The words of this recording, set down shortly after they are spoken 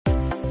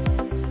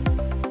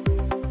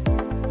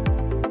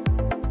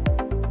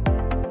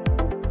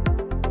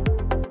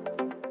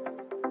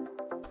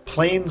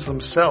planes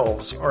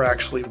themselves are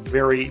actually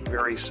very,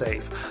 very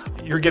safe.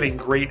 You're getting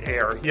great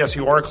air. Yes,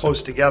 you are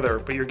close together,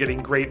 but you're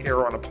getting great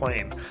air on a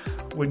plane.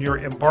 When you're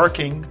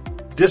embarking,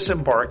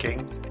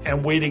 disembarking,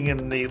 and waiting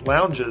in the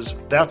lounges,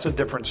 that's a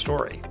different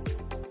story.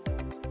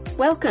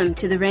 Welcome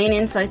to the RANE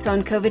Insights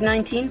on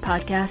COVID-19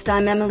 podcast.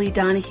 I'm Emily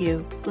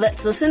Donahue.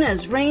 Let's listen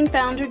as RANE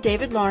founder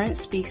David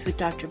Lawrence speaks with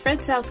Dr.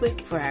 Fred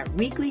Southwick for our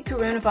weekly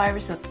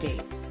coronavirus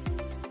update.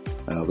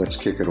 Let's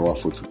kick it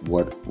off with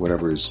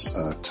whatever is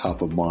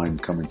top of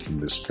mind coming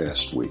from this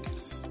past week.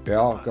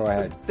 Bill, go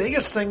ahead. The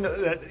biggest thing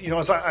that,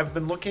 as I've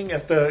been looking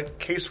at the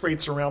case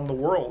rates around the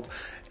world,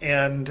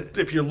 and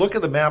if you look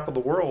at the map of the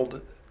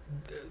world,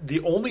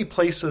 the only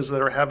places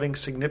that are having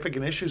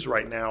significant issues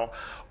right now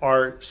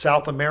are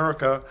South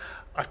America,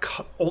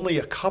 only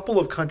a couple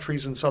of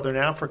countries in Southern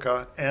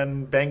Africa,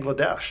 and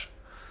Bangladesh.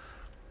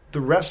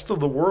 The rest of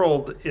the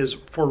world is,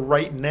 for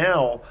right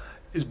now,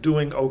 is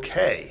doing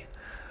okay.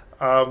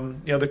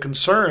 The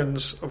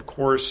concerns, of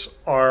course,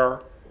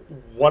 are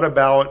what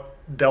about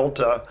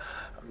Delta?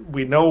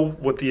 We know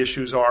what the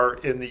issues are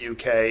in the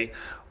UK.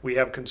 We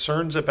have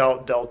concerns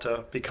about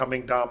Delta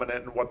becoming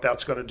dominant and what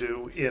that's going to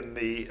do in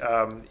the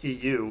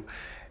EU.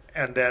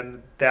 And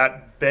then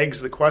that begs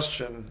the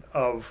question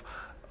of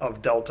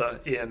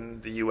Delta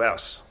in the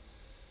US.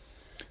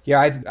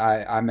 Yeah,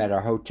 I'm at a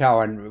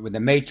hotel, and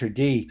the maitre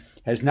d'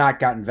 has not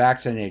gotten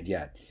vaccinated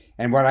yet.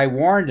 And what I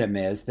warned him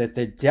is that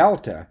the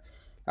Delta,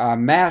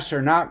 masks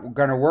are not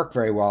going to work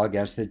very well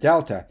against the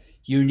Delta.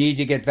 You need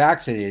to get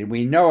vaccinated.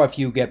 We know if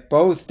you get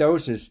both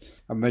doses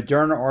of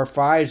Moderna or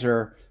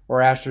Pfizer or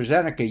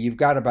AstraZeneca, you've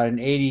got about an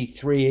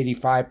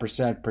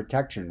 83-85%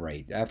 protection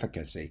rate,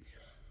 efficacy.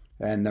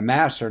 And the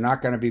masks are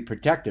not going to be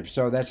protective.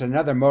 So that's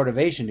another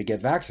motivation to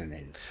get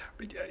vaccinated.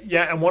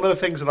 Yeah, and one of the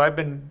things that I've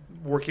been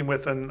working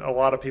with, and a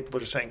lot of people are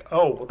just saying,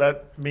 oh, well,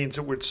 that means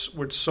that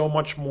we're so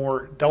much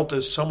more, Delta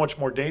is so much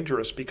more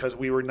dangerous because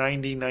we were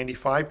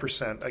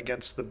 90-95%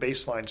 against the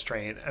baseline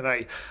strain. And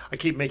I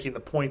keep making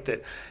the point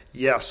that,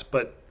 yes,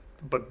 but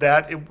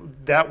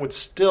that would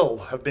still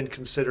have been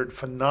considered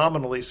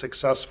phenomenally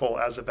successful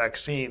as a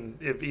vaccine,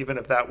 even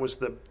if that was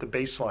the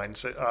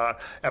baseline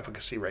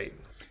efficacy rate.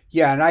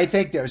 Yeah, and I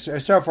think that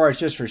so far it's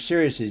just for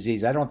serious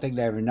disease. I don't think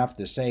they have enough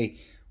to say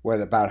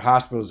about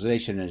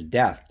hospitalization and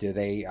death. Do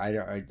they?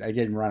 I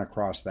didn't run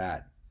across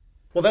that.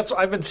 Well,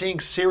 I've been seeing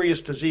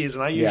serious disease,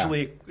 and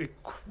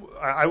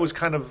I was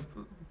kind of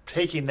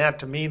taking that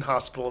to mean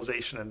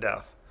hospitalization and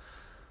death.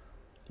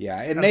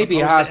 Yeah, it may be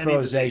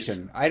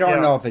hospitalization. I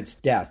don't know if it's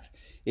death.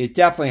 It's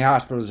definitely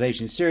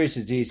hospitalization. Serious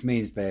disease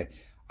means the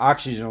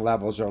oxygen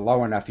levels are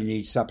low enough you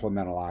need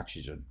supplemental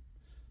oxygen.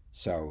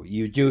 So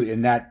you do,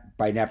 and that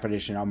by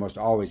definition almost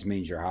always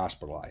means you're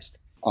hospitalized.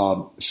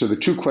 So the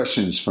two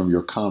questions from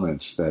your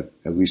comments that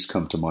at least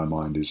come to my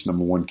mind is,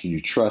 number one, can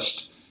you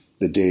trust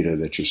the data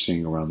that you're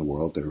seeing around the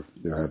world?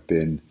 There have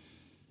been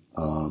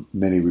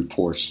many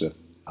reports that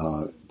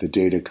the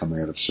data coming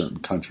out of certain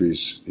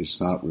countries is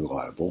not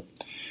reliable.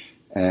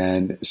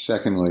 And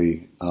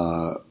secondly,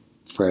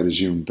 Fred, as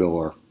you and Bill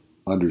are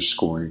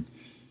underscoring,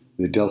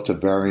 the Delta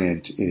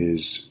variant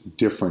is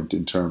different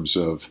in terms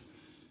of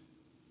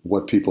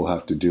what people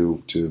have to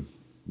do to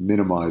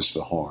minimize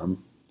the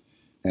harm.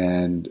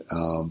 And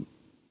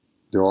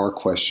there are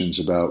questions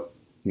about,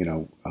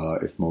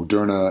 if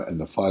Moderna and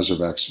the Pfizer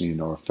vaccine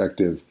are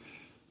effective,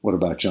 what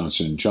about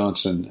Johnson &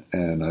 Johnson?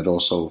 And I'd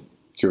also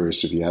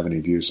curious if you have any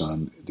views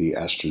on the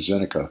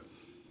AstraZeneca,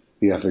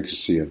 the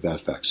efficacy of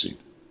that vaccine.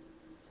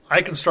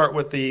 I can start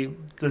with the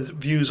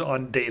views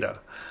on data.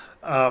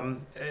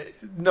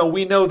 No,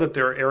 we know that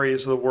there are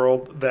areas of the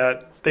world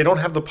that they don't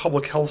have the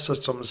public health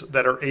systems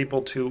that are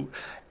able to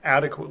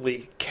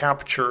adequately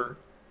capture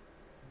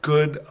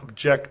good,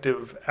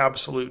 objective,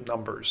 absolute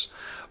numbers.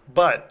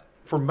 But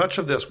for much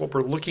of this, what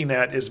we're looking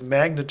at is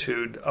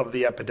magnitude of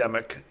the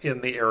epidemic in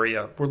the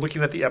area. We're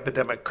looking at the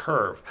epidemic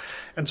curve.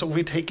 And so if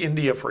we take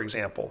India, for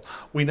example,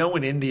 we know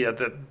in India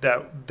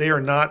that they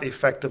are not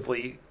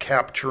effectively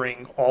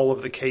capturing all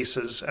of the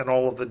cases and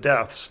all of the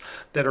deaths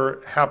that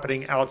are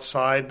happening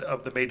outside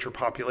of the major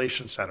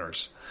population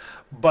centers.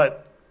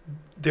 But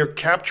they're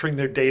capturing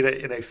their data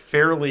in a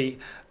fairly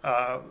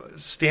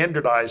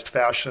standardized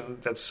fashion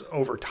that's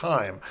over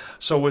time.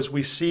 So as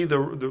we see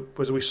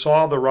as we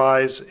saw the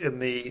rise in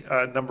the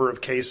number of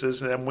cases,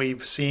 and then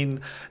we've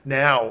seen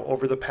now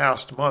over the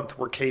past month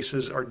where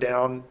cases are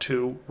down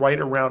to right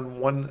around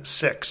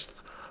 1/6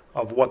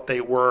 of what they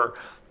were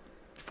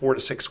 4 to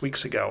 6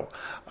 weeks ago.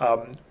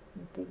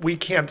 We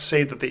can't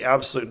say that the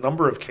absolute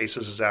number of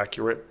cases is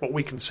accurate, but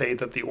we can say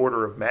that the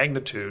order of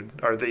magnitude,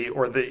 or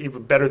the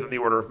even better than the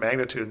order of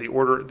magnitude,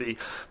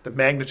 the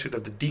magnitude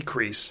of the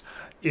decrease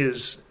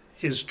is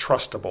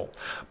trustable.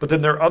 But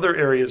then there are other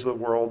areas of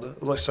the world,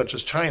 such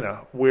as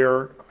China,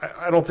 where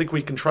I don't think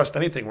we can trust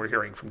anything we're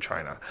hearing from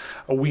China.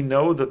 We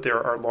know that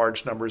there are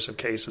large numbers of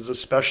cases,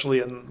 especially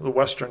in the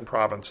western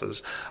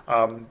provinces,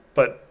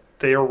 but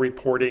they are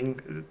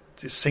reporting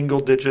single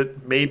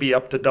digit, maybe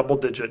up to double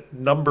digit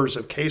numbers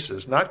of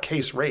cases, not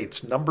case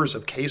rates, numbers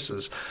of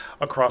cases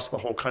across the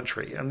whole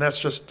country. And that's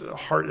just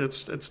hard.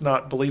 It's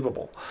not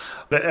believable.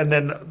 And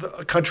then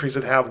the countries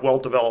that have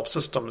well-developed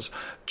systems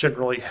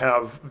generally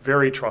have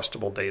very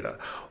trustable data.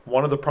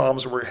 One of the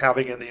problems we're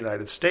having in the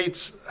United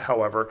States,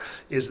 however,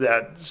 is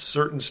that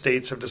certain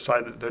states have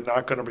decided they're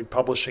not going to be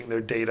publishing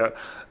their data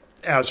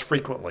as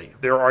frequently.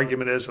 Their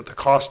argument is that the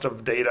cost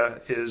of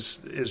data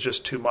is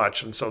just too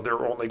much, and so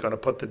they're only going to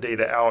put the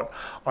data out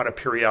on a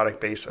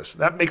periodic basis.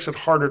 That makes it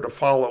harder to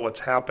follow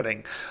what's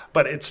happening,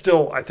 but it's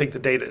still, I think the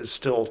data is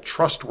still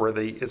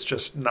trustworthy. It's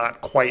just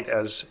not quite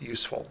as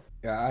useful.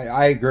 Yeah,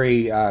 I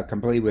agree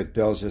completely with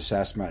Bill's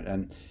assessment,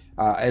 and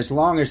as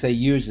long as they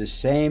use the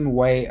same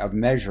way of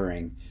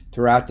measuring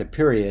throughout the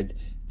period,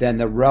 then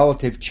the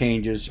relative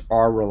changes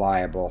are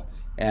reliable.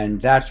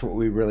 And that's what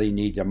we really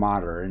need to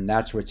monitor, and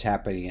that's what's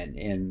happening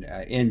in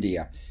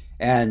India.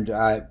 And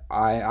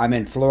I'm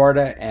in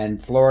Florida,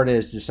 and Florida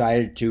has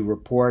decided to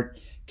report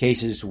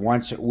cases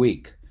once a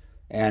week.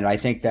 And I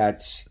think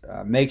that's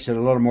makes it a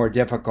little more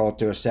difficult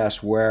to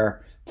assess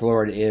where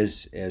Florida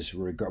is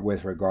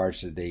with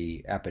regards to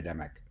the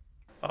epidemic.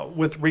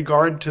 With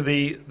regard to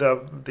the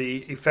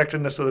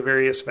effectiveness of the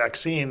various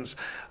vaccines,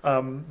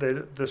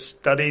 the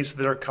studies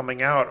that are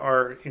coming out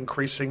are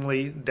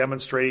increasingly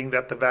demonstrating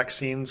that the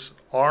vaccines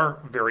are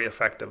very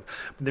effective.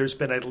 There's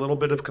been a little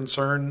bit of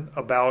concern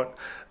about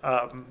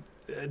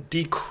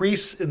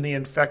decrease in the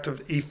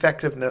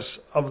effectiveness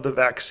of the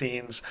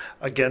vaccines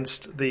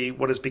against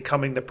what is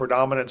becoming the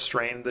predominant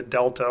strain, the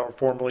Delta, or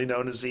formerly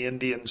known as the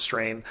Indian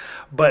strain.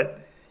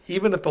 But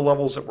even at the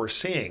levels that we're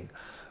seeing,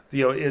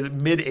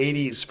 in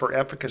mid-80s for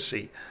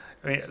efficacy,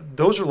 I mean,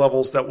 those are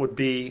levels that would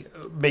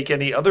make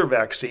any other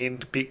vaccine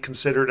to be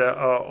considered a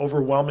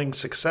overwhelming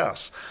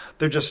success.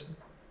 They're just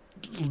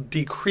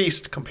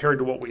decreased compared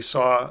to what we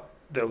saw,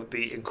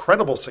 the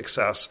incredible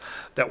success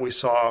that we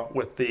saw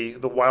with the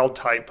wild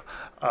type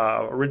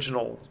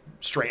original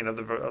strain of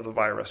the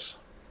virus.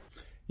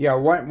 Yeah,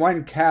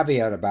 one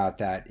caveat about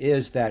that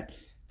is that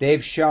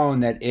they've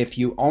shown that if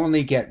you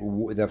only get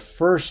the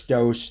first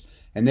dose,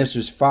 and this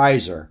was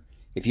Pfizer,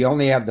 if you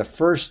only have the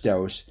first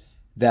dose,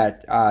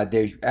 that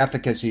the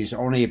efficacy is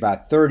only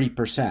about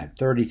 30%,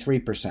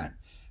 33%.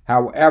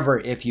 However,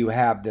 if you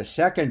have the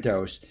second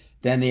dose,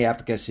 then the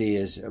efficacy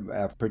is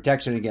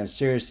protection against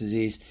serious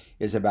disease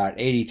is about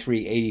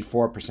 83,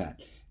 84%.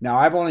 Now,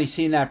 I've only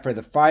seen that for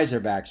the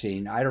Pfizer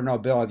vaccine. I don't know,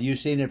 Bill, have you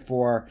seen it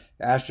for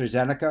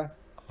AstraZeneca?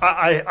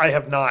 I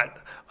have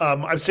not.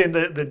 I've seen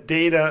the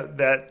data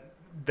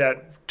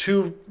that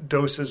 2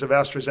 doses of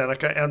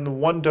AstraZeneca and the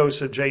 1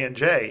 dose of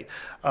J&J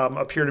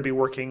appear to be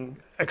working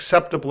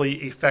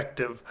acceptably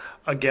effective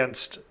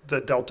against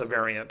the Delta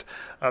variant.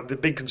 The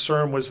big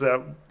concern was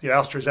that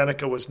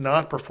AstraZeneca was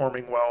not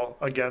performing well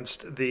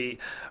against the,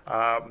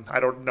 I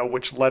don't know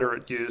which letter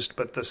it used,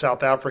 but the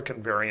South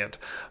African variant.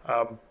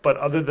 But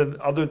other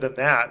than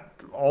that,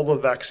 all the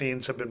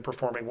vaccines have been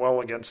performing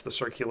well against the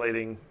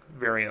circulating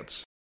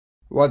variants.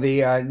 Well, the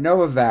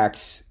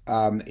Novavax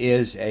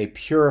is a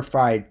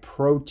purified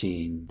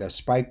protein, the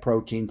spike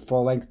protein,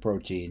 full-length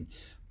protein,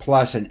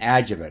 plus an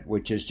adjuvant,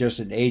 which is just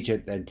an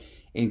agent that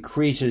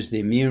increases the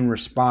immune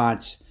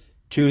response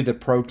to the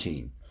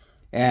protein.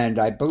 And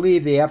I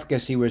believe the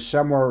efficacy was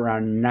somewhere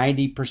around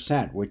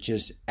 90%, which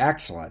is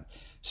excellent.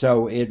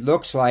 So it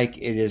looks like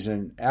it is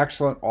an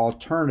excellent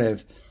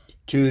alternative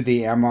to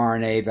the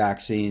mRNA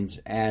vaccines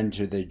and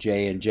to the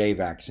J&J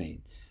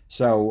vaccine.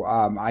 So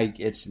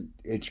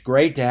it's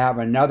great to have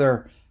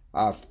another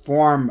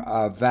form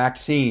of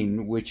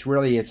vaccine, which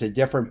really it's a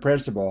different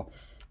principle.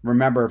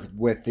 Remember,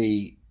 with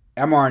the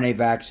mRNA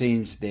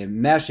vaccines, the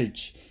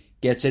message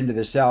gets into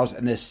the cells,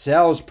 and the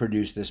cells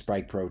produce the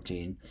spike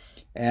protein.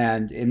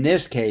 And in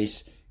this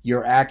case,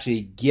 you're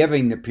actually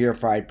giving the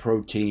purified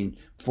protein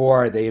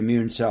for the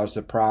immune cells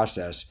to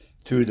process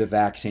through the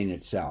vaccine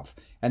itself.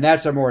 And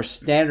that's a more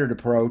standard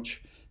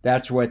approach.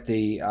 That's what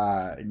the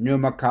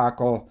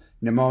pneumococcal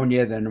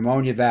pneumonia, the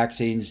pneumonia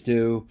vaccines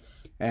do,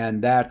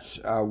 and that's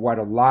what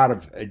a lot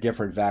of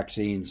different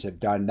vaccines have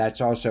done. That's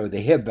also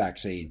the HIV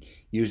vaccine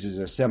uses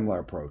a similar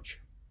approach.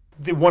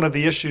 One of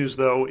the issues,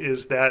 though,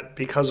 is that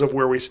because of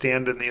where we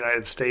stand in the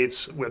United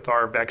States with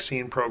our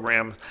vaccine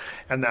program,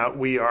 and that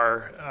we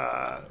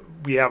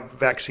have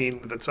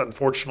vaccine that's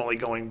unfortunately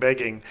going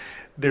begging,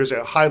 there's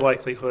a high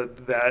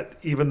likelihood that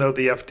even though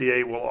the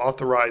FDA will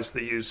authorize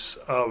the use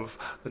of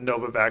the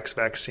Novavax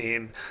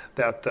vaccine,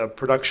 that the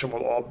production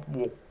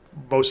will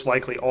most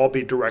likely all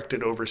be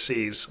directed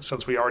overseas,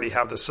 since we already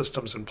have the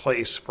systems in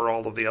place for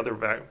all of the other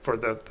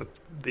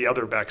the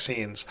other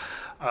vaccines.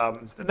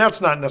 And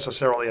that's not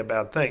necessarily a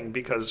bad thing,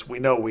 because we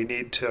know we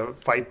need to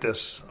fight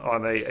this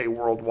on a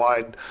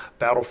worldwide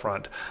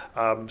battlefront.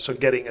 So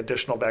getting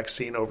additional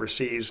vaccine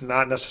overseas,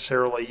 not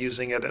necessarily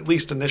using it, at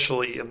least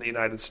initially in the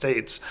United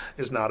States,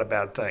 is not a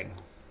bad thing.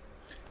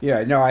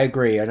 Yeah, no, I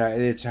agree. And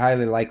it's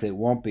highly likely it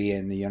won't be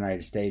in the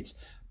United States.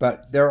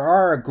 But there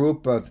are a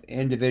group of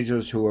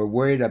individuals who are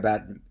worried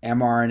about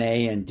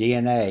mRNA and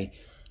DNA,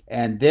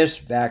 and this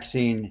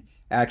vaccine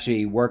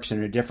actually works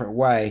in a different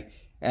way,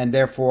 and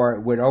therefore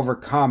would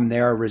overcome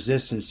their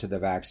resistance to the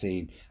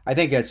vaccine. I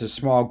think it's a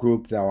small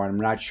group, though, and I'm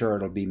not sure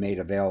it'll be made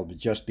available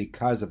just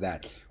because of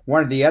that.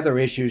 One of the other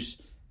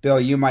issues, Bill,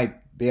 you might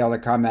be able to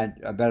comment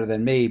better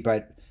than me,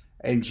 but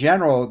in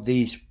general,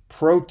 these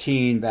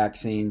protein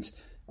vaccines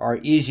are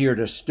easier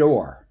to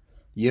store.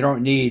 You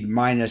don't need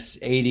minus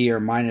 80 or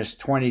minus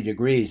 20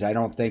 degrees, I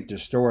don't think, to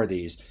store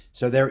these.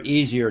 So they're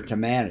easier to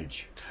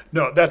manage.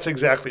 No, that's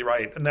exactly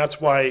right. And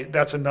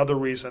that's another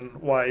reason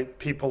why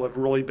people have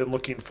really been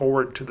looking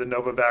forward to the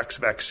Novavax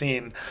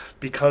vaccine,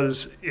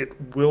 because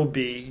it will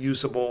be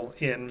usable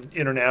in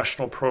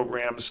international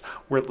programs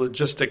where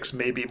logistics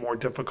may be more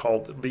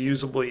difficult. It'll be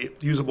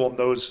usable in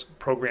those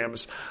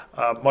programs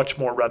much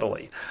more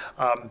readily.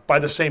 By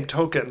the same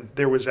token,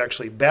 there was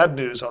actually bad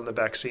news on the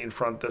vaccine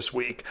front this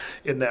week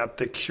in that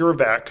the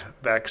CureVac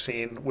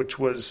vaccine, which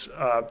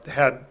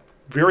had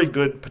very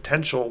good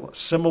potential,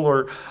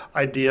 similar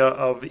idea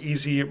of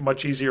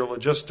much easier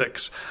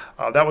logistics.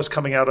 That was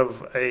coming out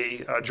of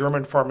a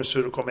German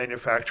pharmaceutical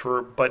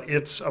manufacturer, but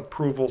its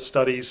approval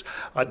studies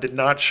did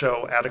not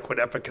show adequate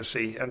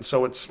efficacy. And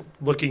so it's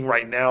looking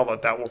right now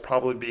that will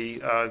probably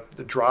be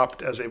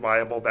dropped as a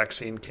viable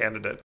vaccine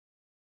candidate.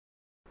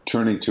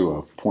 Turning to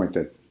a point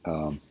that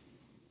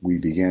we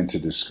began to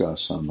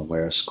discuss on the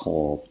last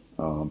call,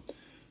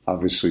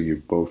 obviously,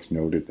 you've both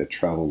noted that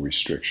travel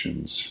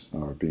restrictions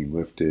are being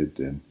lifted,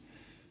 and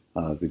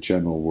the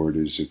general word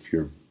is if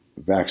you're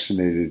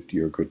vaccinated,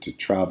 you're good to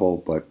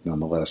travel, but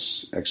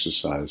nonetheless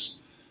exercise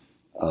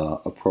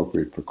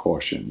appropriate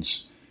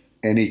precautions.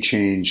 Any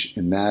change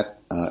in that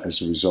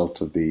as a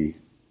result of the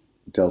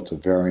Delta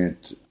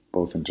variant,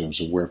 both in terms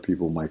of where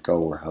people might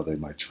go or how they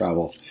might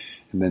travel?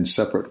 And then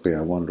separately,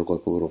 I wanted to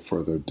look a little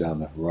further down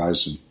the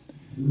horizon.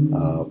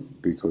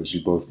 Because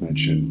you both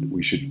mentioned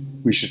we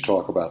should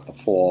talk about the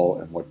fall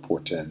and what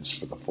portends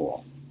for the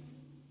fall.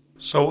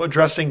 So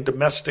addressing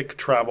domestic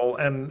travel,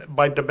 and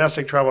by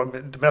domestic travel, I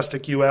mean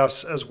domestic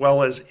U.S. as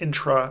well as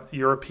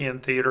intra-European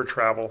theater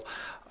travel,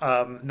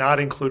 not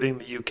including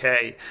the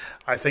UK.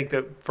 I think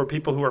that for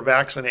people who are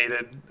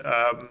vaccinated,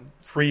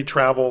 free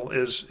travel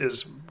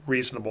is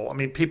reasonable. I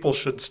mean,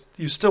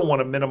 you still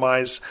want to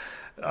minimize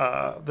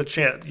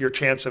your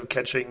chance of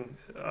catching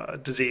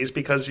disease,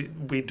 because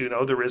we do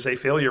know there is a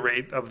failure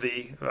rate of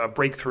the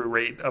breakthrough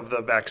rate of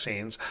the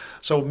vaccines.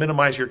 So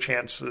minimize your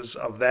chances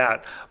of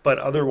that. But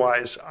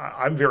otherwise,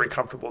 I'm very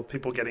comfortable with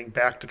people getting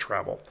back to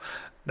travel.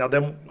 Now,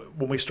 then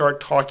when we start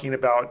talking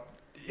about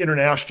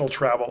international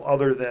travel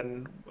other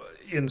than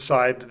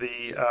inside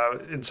the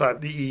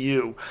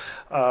EU,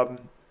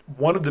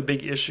 one of the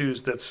big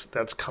issues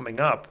that's coming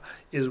up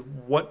is,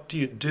 what do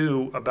you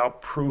do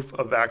about proof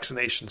of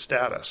vaccination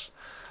status?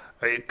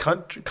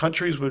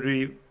 Countries would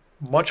be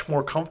much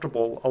more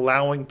comfortable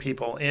allowing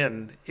people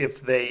in if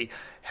they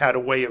had a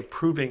way of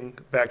proving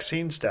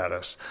vaccine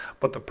status.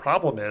 But the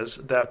problem is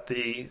that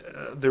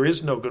there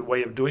is no good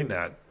way of doing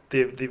that.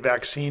 The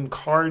vaccine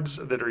cards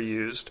that are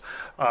used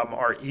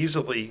are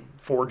easily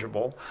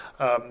forgeable.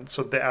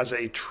 So as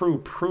a true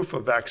proof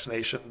of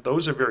vaccination,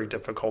 those are very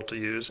difficult to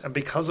use. And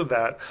because of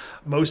that,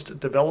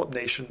 most developed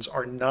nations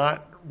are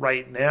not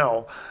right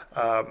now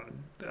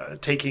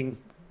taking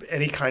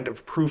any kind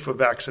of proof of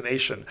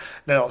vaccination.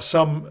 Now,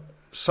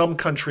 some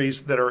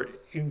countries that are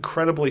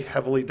incredibly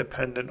heavily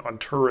dependent on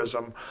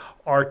tourism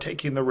are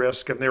taking the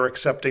risk, and they're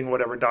accepting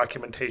whatever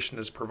documentation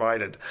is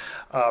provided.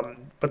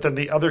 But then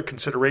the other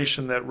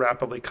consideration that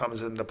rapidly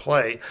comes into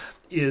play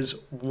is,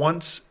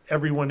 once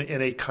everyone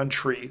in a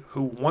country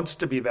who wants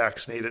to be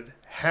vaccinated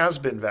has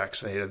been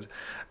vaccinated,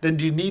 then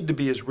do you need to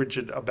be as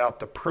rigid about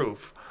the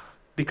proof?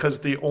 Because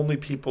the only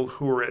people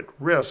who are at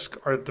risk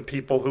are the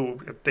people who,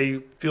 if they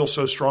feel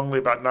so strongly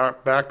about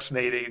not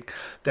vaccinating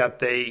that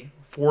they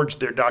forge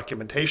their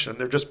documentation,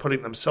 they're just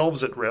putting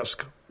themselves at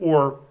risk,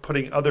 or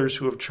putting others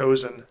who have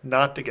chosen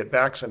not to get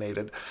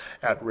vaccinated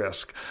at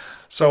risk.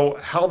 So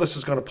how this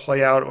is going to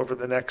play out over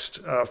the next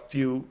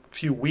few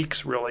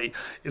weeks really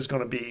is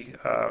going to be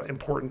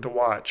important to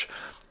watch.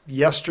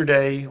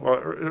 Yesterday,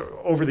 or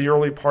over the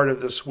early part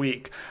of this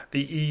week,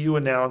 the EU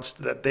announced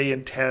that they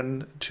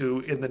intend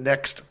to, in the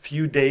next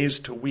few days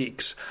to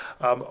weeks,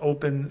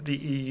 open the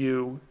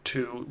EU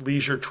to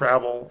leisure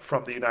travel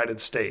from the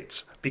United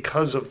States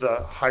because of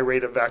the high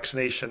rate of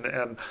vaccination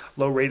and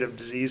low rate of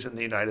disease in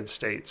the United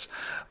States.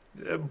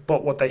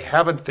 But what they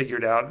haven't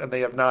figured out, and they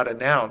have not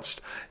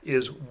announced,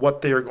 is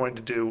what they are going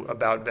to do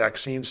about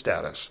vaccine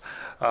status.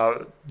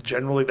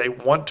 Generally, they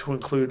want to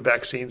include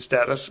vaccine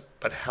status,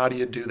 but how do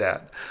you do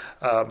that?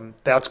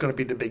 That's going to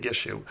be the big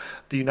issue.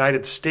 The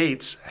United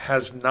States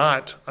has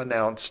not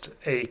announced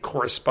a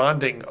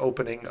corresponding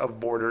opening of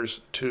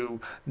borders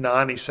to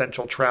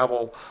non-essential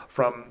travel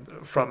from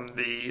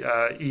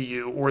the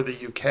EU or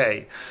the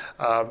UK.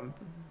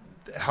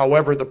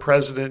 However, the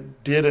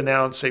president did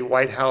announce a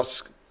White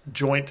House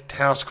joint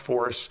task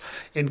force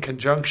in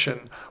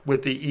conjunction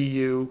with the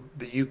EU,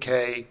 the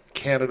UK,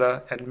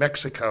 Canada, and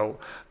Mexico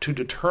to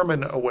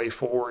determine a way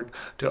forward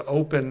to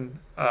open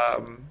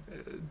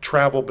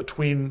travel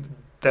between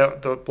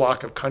the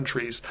block of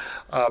countries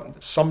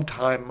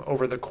sometime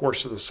over the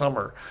course of the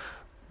summer.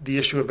 The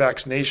issue of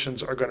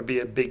vaccinations are going to be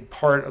a big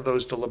part of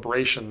those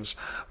deliberations,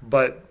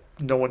 but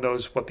no one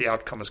knows what the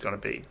outcome is going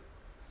to be.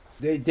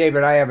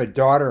 David, I have a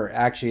daughter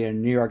actually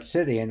in New York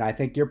City, and I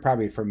think you're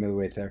probably familiar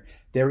with her.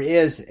 There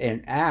is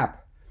an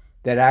app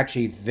that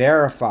actually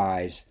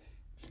verifies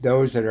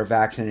those that are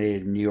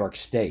vaccinated in New York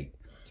State.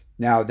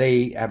 Now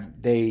they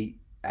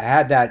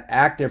had that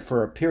active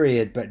for a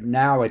period, but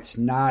now it's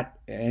not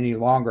any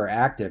longer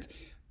active.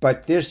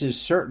 But this is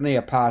certainly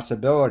a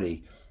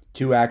possibility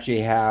to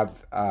actually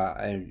have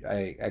an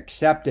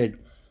accepted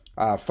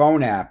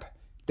phone app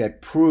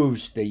that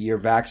proves that you're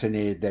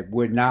vaccinated that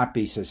would not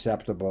be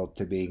susceptible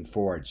to being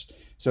forged.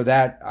 So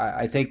that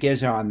I think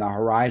is on the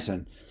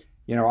horizon.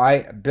 You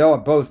know,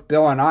 both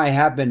Bill and I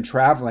have been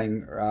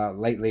traveling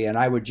lately, and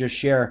I would just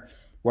share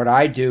what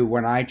I do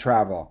when I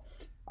travel.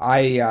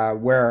 I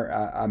wear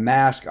a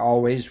mask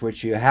always,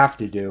 which you have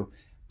to do,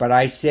 but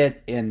I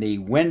sit in the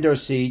window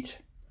seat.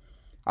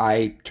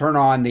 I turn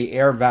on the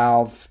air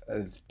valve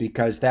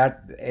because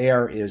that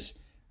air is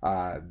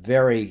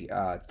very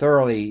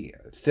thoroughly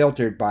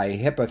filtered by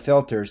HEPA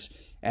filters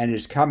and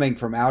is coming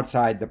from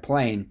outside the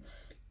plane.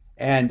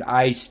 And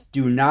I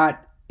do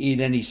not eat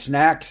any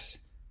snacks,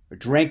 or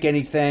drink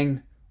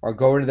anything, or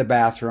go to the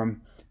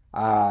bathroom.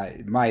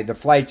 The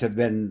flights have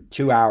been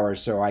 2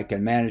 hours, so I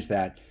can manage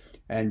that.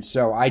 And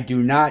so I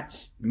do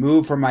not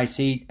move from my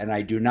seat, and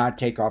I do not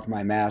take off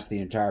my mask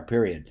the entire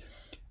period.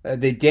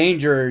 The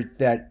danger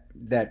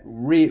the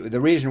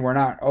reason we're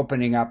not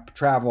opening up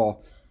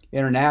travel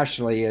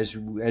internationally,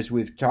 as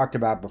we've talked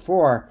about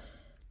before,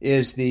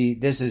 is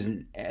this is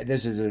an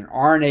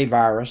RNA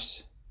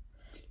virus.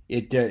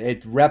 It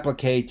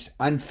replicates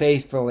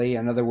unfaithfully.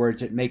 In other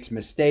words, it makes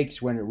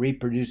mistakes when it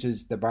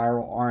reproduces the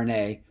viral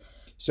RNA.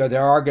 So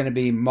there are going to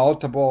be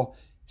multiple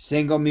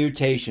single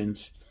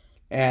mutations,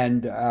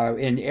 and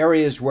in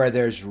areas where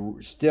there's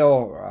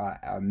still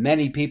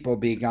many people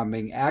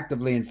becoming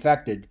actively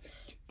infected,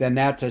 then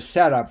that's a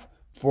setup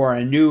for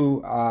a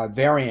new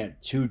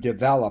variant to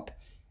develop.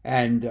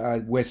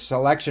 And with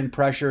selection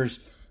pressures,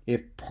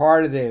 if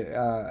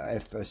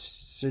a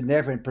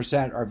significant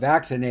percent are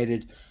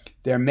vaccinated,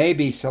 there may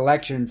be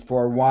selection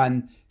for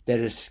one that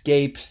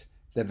escapes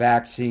the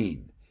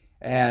vaccine.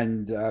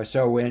 And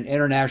so in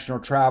international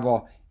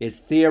travel, it's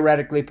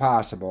theoretically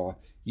possible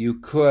you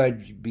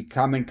could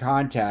become in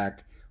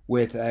contact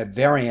with a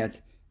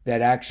variant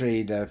that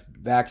actually the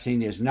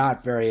vaccine is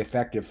not very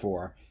effective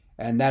for.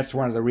 And that's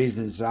one of the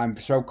reasons I'm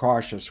so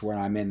cautious when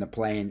I'm in the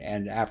plane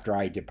and after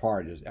I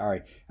depart,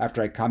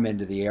 after I come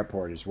into the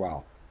airport as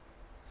well.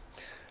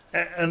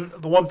 And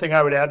the one thing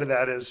I would add to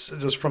that is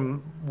just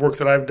from work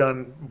that I've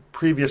done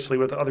previously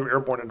with other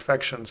airborne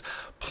infections,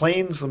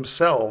 planes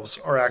themselves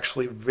are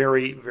actually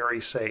very,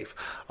 very safe.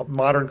 A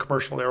modern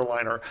commercial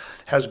airliner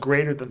has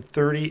greater than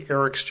 30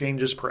 air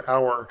exchanges per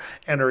hour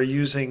and are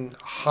using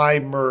high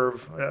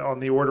MERV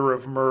on the order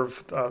of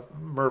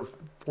MERV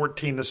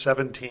 14 to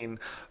 17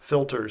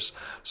 filters.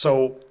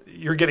 So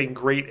you're getting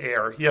great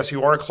air. Yes,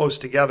 you are close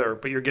together,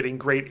 but you're getting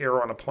great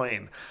air on a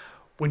plane.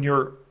 When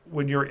you're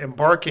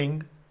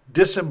embarking,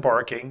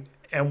 disembarking,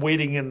 and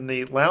waiting in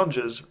the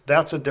lounges,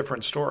 that's a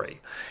different story.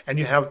 And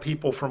you have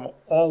people from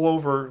all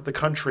over the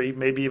country,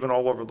 maybe even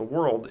all over the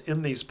world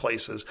in these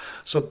places.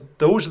 So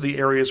those are the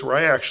areas where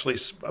I actually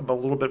am a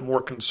little bit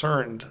more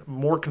concerned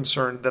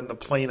than the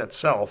plane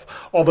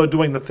itself. Although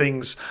doing the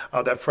things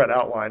that Fred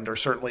outlined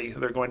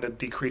they're going to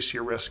decrease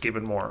your risk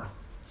even more.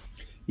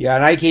 Yeah,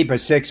 and I keep a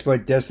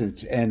 6-foot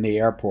distance in the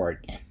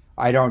airport.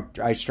 I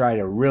try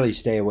to really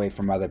stay away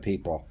from other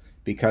people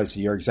because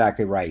you're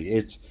exactly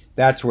right.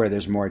 That's where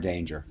there's more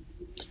danger.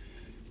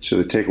 So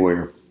the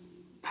takeaway: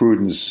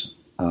 prudence,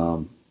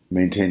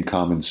 maintain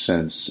common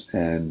sense,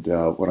 and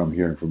what I'm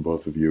hearing from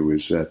both of you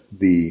is that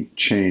the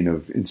chain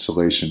of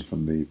insulation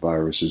from the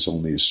virus is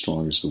only as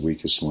strong as the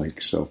weakest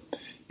link. So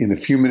in the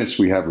few minutes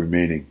we have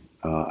remaining,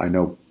 I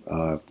know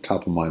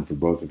top of mind for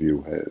both of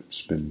you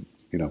has been,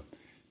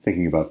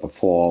 thinking about the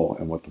fall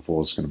and what the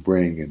fall is going to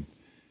bring, and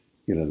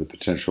the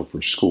potential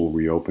for school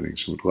reopening.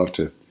 So we'd love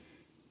to,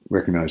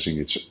 recognizing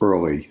it's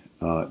early,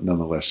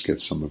 nonetheless get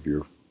some of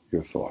your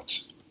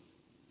thoughts.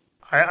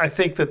 I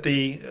think that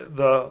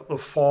the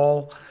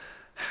fall,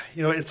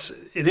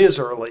 it is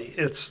early.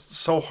 It's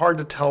so hard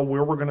to tell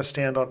where we're going to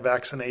stand on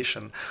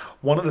vaccination.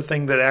 One of the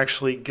things that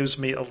actually gives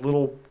me a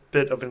little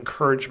bit of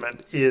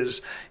encouragement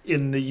is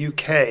in the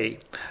UK,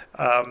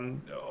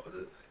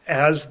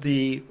 as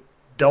the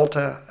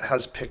Delta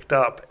has picked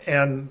up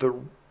and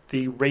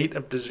the rate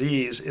of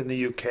disease in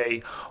the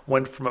UK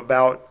went from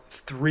about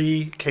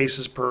 3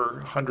 cases per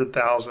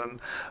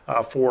 100,000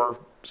 for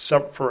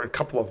a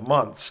couple of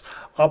months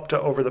up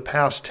to, over the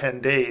past 10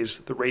 days,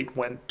 the rate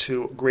went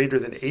to greater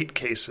than 8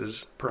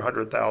 cases per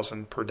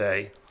 100,000 per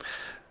day.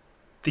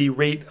 The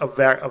rate of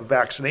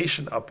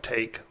vaccination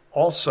uptake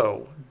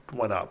also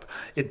went up.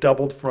 It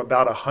doubled from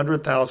about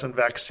 100,000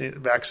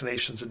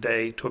 vaccinations a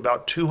day to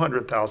about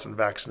 200,000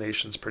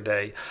 vaccinations per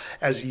day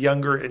as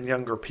younger and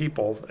younger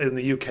people in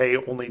the UK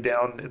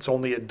it's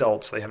only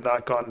adults. They have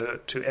not gone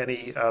to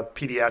any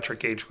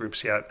pediatric age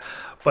groups yet.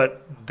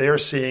 But they're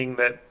seeing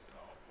that,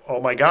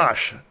 oh my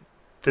gosh,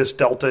 this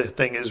Delta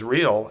thing is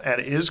real and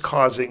is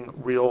causing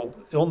real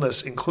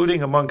illness,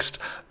 including amongst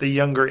the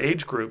younger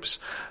age groups.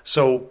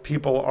 So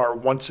people are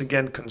once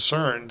again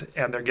concerned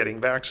and they're getting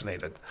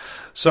vaccinated.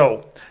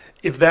 So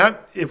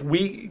if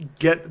we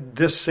get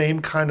this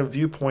same kind of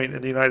viewpoint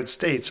in the United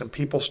States and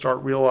people start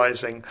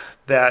realizing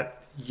that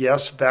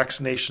yes,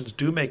 vaccinations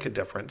do make a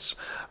difference,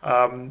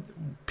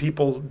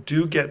 people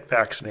do get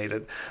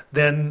vaccinated,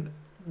 then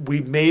we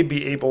may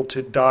be able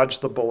to dodge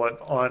the bullet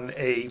on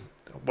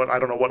I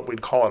don't know what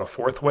we'd call it, a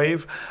fourth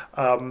wave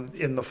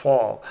in the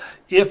fall.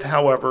 If,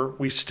 however,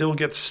 we still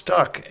get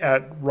stuck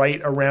at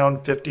right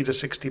around 50 to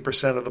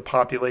 60% of the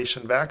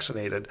population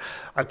vaccinated,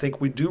 I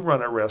think we do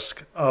run a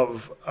risk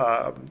of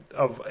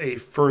a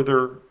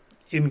further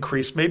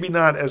increase, maybe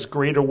not as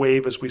great a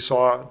wave as we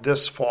saw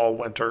this fall,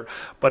 winter,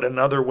 but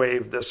another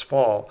wave this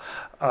fall.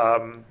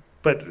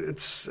 But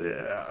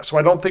so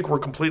I don't think we're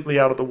completely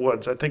out of the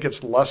woods. I think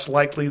it's less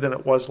likely than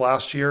it was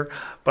last year,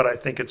 but I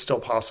think it's still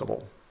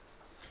possible.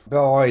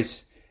 Bill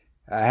always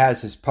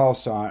has his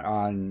pulse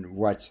on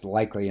what's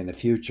likely in the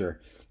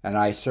future, and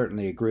I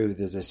certainly agree with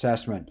his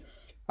assessment.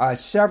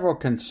 Several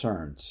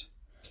concerns.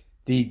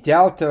 The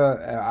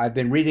Delta, I've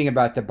been reading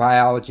about the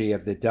biology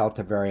of the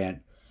Delta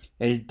variant,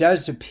 and it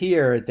does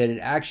appear that it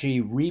actually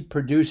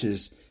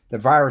the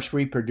virus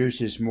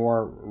reproduces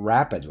more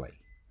rapidly.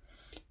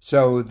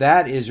 So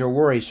that is a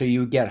worry. So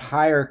you get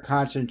higher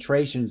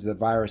concentrations of the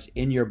virus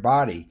in your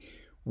body,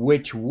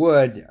 which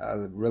would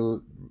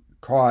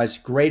cause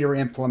greater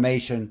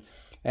inflammation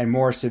and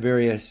more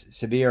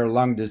severe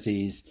lung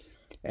disease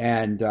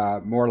and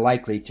more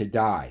likely to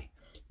die.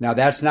 Now,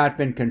 that's not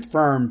been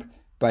confirmed,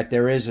 but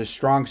there is a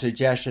strong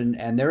suggestion,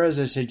 and there is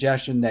a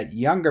suggestion that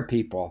younger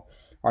people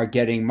are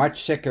getting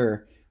much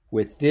sicker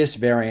with this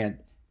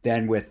variant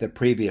than with the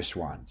previous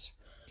ones.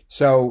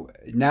 So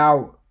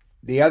now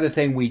the other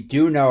thing we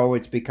do know,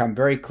 it's become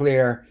very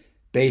clear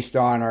based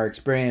on our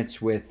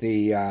experience with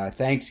the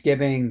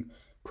Thanksgiving,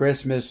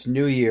 Christmas,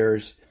 New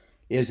Year's,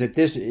 is that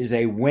this is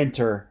a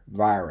winter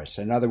virus.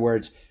 In other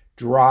words,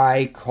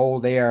 dry,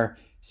 cold air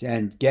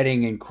and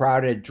getting in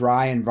crowded,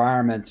 dry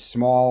environments,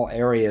 small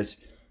areas,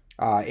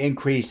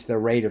 increase the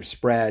rate of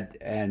spread,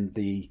 and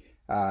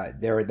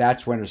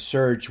that's when a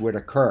surge would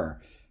occur.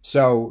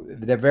 So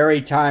the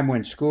very time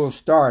when school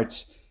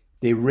starts,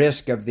 the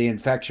risk of the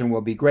infection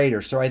will be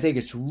greater. So I think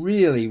it's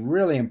really,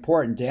 really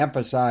important to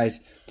emphasize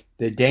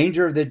the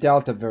danger of the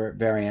Delta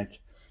variant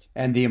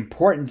and the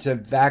importance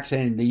of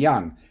vaccinating the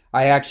young.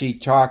 I actually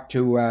talked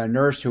to a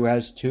nurse who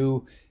has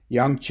two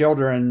young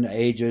children,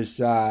 ages,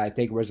 I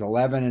think it was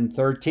 11 and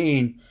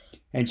 13,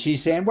 and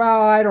she's saying,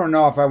 well, I don't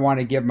know if I want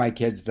to give my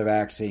kids the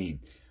vaccine.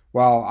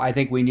 Well, I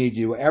think we need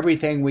to do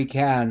everything we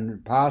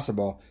can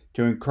possible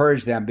to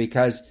encourage them,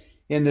 because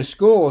in the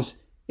schools,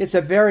 it's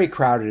a very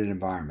crowded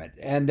environment,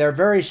 and they're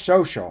very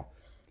social.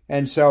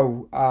 And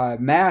so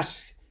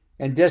masks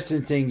and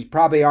distancing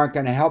probably aren't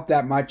going to help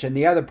that much. And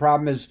the other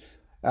problem is,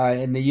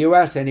 in the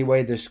U.S.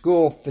 anyway, the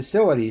school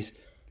facilities,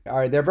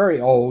 they're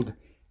very old,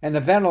 and the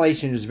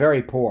ventilation is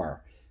very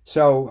poor.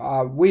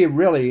 So we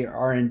really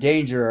are in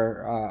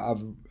danger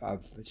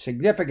of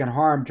significant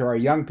harm to our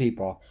young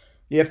people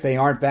if they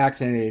aren't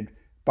vaccinated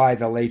by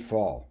the late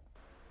fall.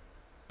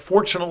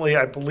 Fortunately,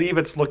 I believe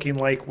it's looking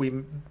like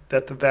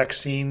that the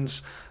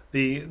vaccines,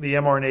 the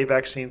mRNA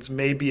vaccines,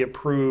 may be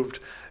approved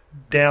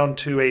down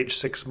to age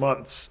 6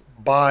 months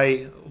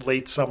by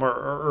late summer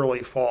or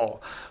early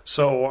fall.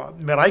 So,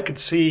 I could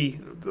see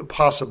the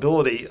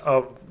possibility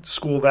of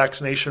school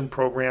vaccination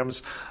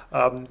programs,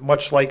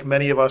 much like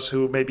many of us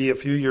who may be a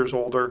few years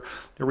older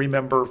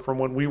remember from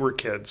when we were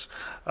kids.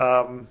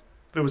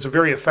 It was a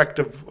very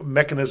effective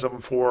mechanism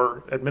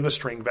for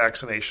administering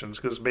vaccinations,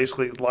 because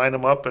basically line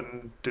them up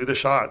and do the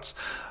shots.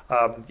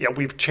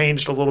 We've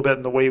changed a little bit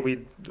in the way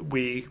we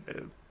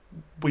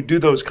do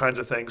those kinds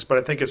of things, but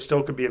I think it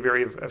still could be a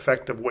very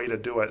effective way to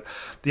do it.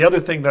 The other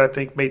thing that I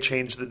think may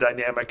change the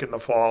dynamic in the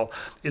fall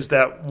is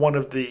that one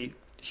of the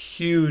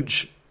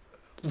huge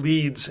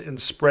leads in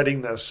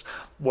spreading this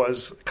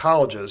was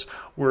colleges,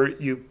 where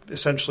you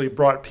essentially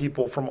brought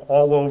people from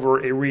all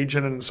over a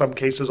region, and in some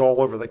cases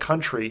all over the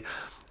country,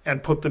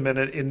 and put them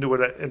into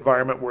an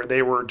environment where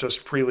they were just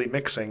freely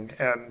mixing.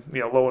 And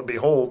lo and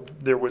behold,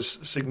 there was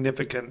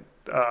significant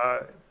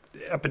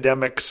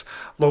epidemics,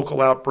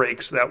 local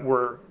outbreaks that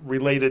were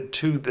related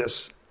to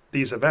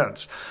these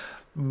events.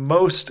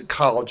 Most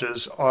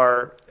colleges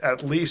are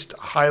at least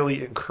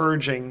highly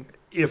encouraging,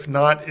 if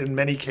not in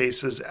many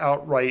cases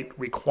outright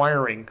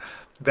requiring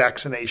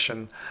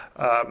vaccination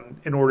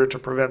in order to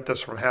prevent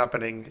this from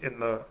happening in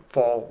the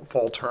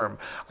fall term.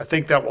 I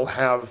think that will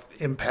have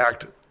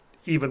impact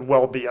even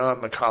well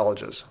beyond the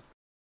colleges.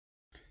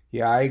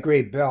 Yeah, I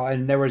agree, Bill.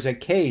 And there was a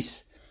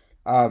case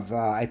of,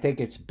 I think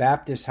it's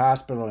Baptist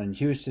Hospital in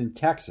Houston,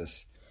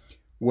 Texas,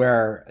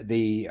 where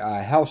the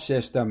health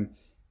system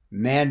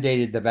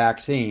mandated the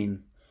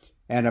vaccine,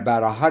 and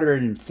about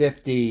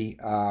 150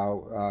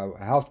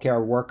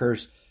 healthcare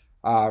workers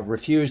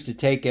refused to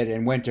take it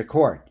and went to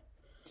court.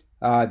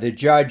 The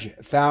judge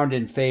found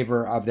in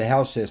favor of the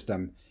health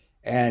system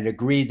and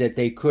agreed that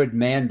they could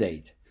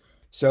mandate.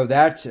 So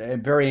that's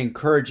very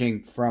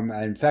encouraging from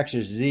an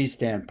infectious disease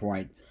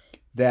standpoint,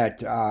 that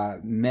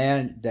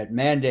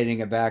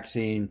mandating a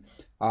vaccine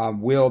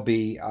will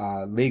be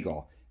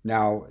legal.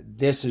 Now,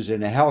 this is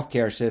in a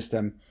healthcare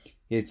system.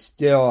 It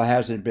still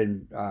hasn't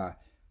been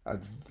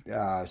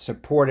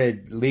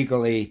supported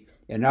legally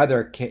in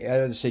other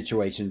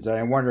situations. And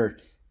I wonder,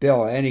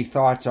 Bill, any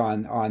thoughts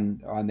on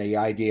the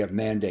idea of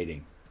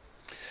mandating?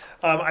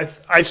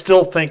 I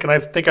still think, and I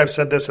think I've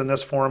said this in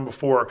this forum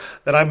before,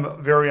 that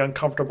I'm very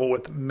uncomfortable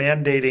with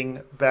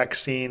mandating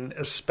vaccine,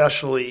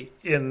 especially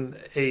in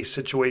a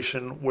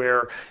situation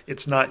where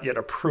it's not yet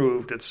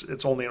approved.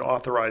 It's only an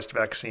authorized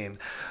vaccine.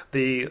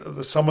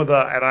 Some of the,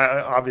 and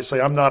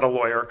obviously I'm not a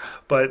lawyer,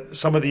 but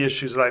some of the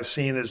issues that I've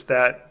seen is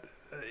that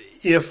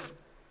if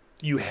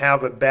you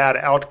have a bad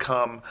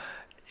outcome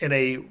in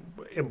a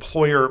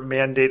employer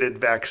mandated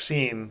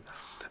vaccine,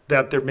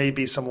 that there may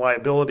be some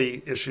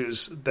liability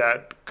issues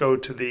that go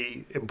to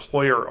the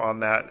employer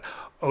on that.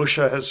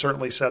 OSHA has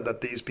certainly said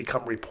that these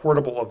become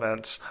recordable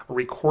events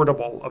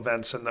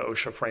in the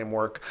OSHA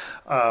framework,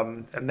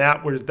 and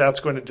that's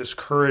going to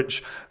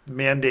discourage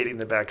mandating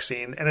the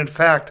vaccine. And in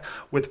fact,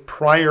 with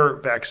prior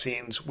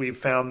vaccines, we've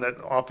found that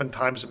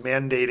oftentimes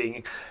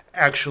mandating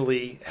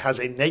actually has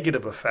a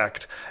negative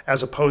effect,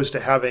 as opposed to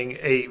having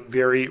a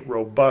very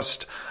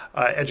robust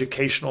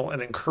educational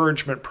and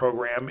encouragement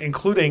program,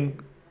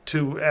 including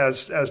to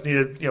as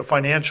needed,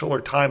 financial or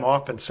time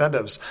off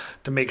incentives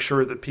to make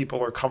sure that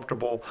people are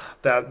comfortable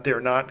that they're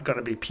not going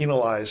to be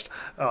penalized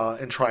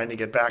in trying to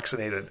get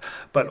vaccinated.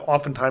 But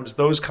oftentimes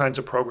those kinds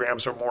of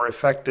programs are more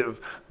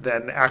effective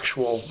than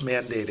actual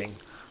mandating.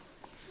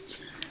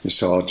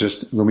 So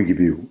let me give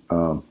you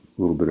a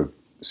little bit of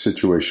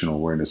situational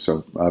awareness.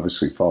 So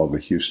obviously follow the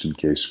Houston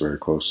case very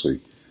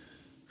closely,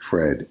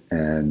 Fred,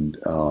 and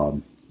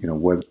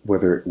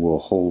whether it will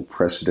hold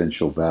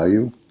precedential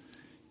value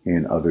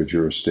in other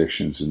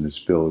jurisdictions, and this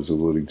bill is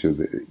alluding to,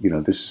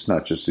 this is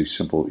not just a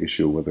simple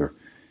issue of whether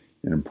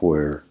an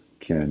employer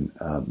can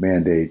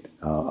mandate.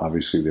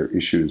 Obviously, there are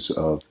issues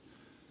of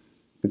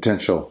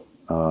potential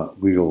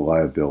legal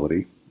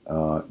liability,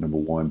 number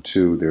one.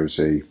 Two, there's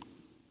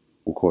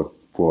we'll call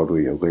it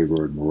broadly a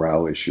labor and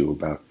morale issue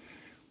about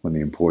when the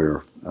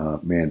employer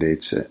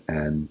mandates it,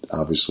 and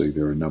obviously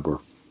there are a number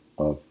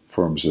of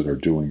firms that are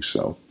doing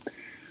so.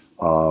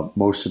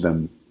 Most of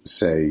them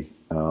say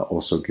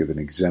also give an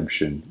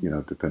exemption,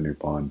 depending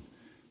upon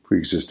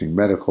pre-existing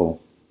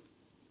medical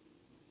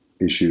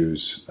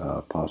issues,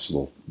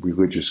 possible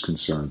religious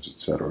concerns,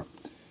 etc.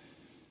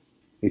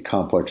 A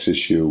complex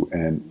issue,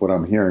 and what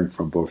I'm hearing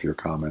from both your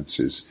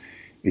comments is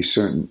a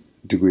certain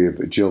degree of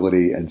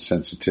agility and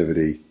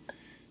sensitivity,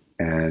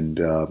 and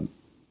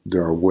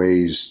there are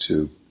ways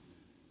to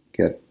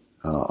get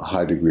a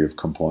high degree of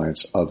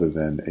compliance other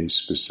than a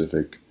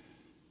specific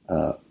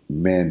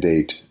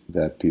mandate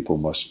that people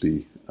must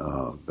be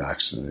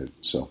vaccinated.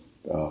 So,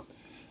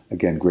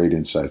 again, great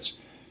insights.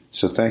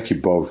 So thank you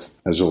both,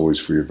 as always,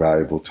 for your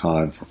valuable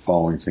time, for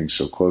following things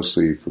so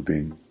closely, for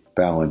being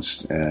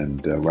balanced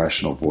and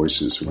rational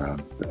voices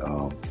around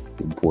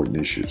important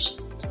issues.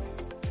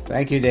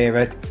 Thank you,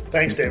 David.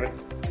 Thanks, David.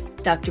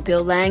 Dr.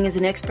 Bill Lang is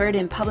an expert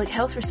in public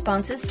health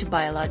responses to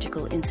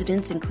biological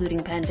incidents, including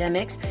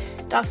pandemics.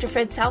 Dr.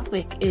 Fred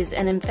Southwick is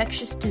an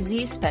infectious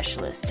disease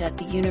specialist at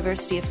the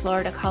University of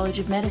Florida College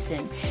of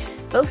Medicine.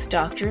 Both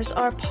doctors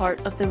are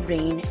part of the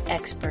RANE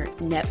Expert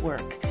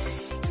Network.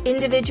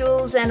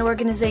 Individuals and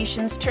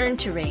organizations turn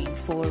to RANE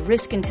for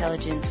risk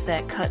intelligence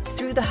that cuts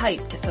through the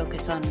hype to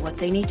focus on what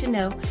they need to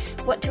know,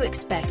 what to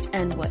expect,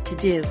 and what to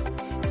do.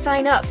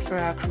 Sign up for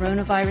our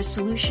coronavirus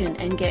solution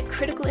and get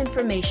critical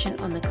information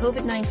on the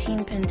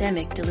COVID-19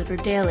 pandemic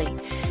delivered daily.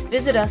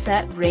 Visit us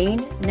at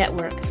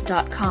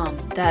ranenetwork.com.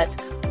 That's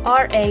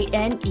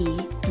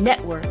RANE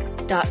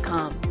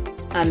network.com.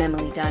 I'm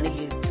Emily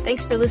Donahue.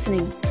 Thanks for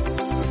listening.